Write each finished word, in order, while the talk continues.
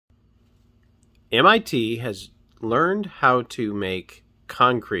MIT has learned how to make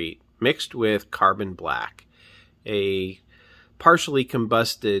concrete mixed with carbon black, a partially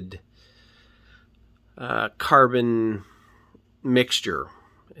combusted carbon mixture,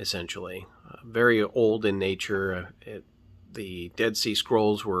 essentially. Very old in nature. The Dead Sea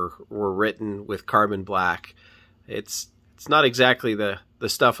Scrolls were written with carbon black. It's not exactly the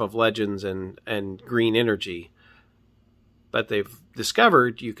stuff of legends and green energy, but they've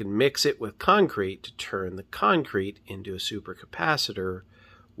discovered you can mix it with concrete to turn the concrete into a supercapacitor,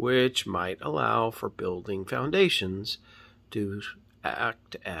 which might allow for building foundations to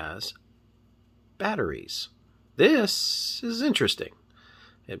act as batteries. This is interesting.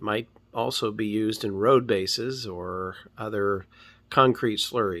 It might also be used in road bases or other concrete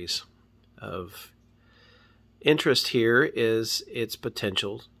slurries. Of interest here is its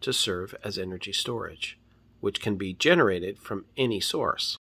potential to serve as energy storage, which can be generated from any source.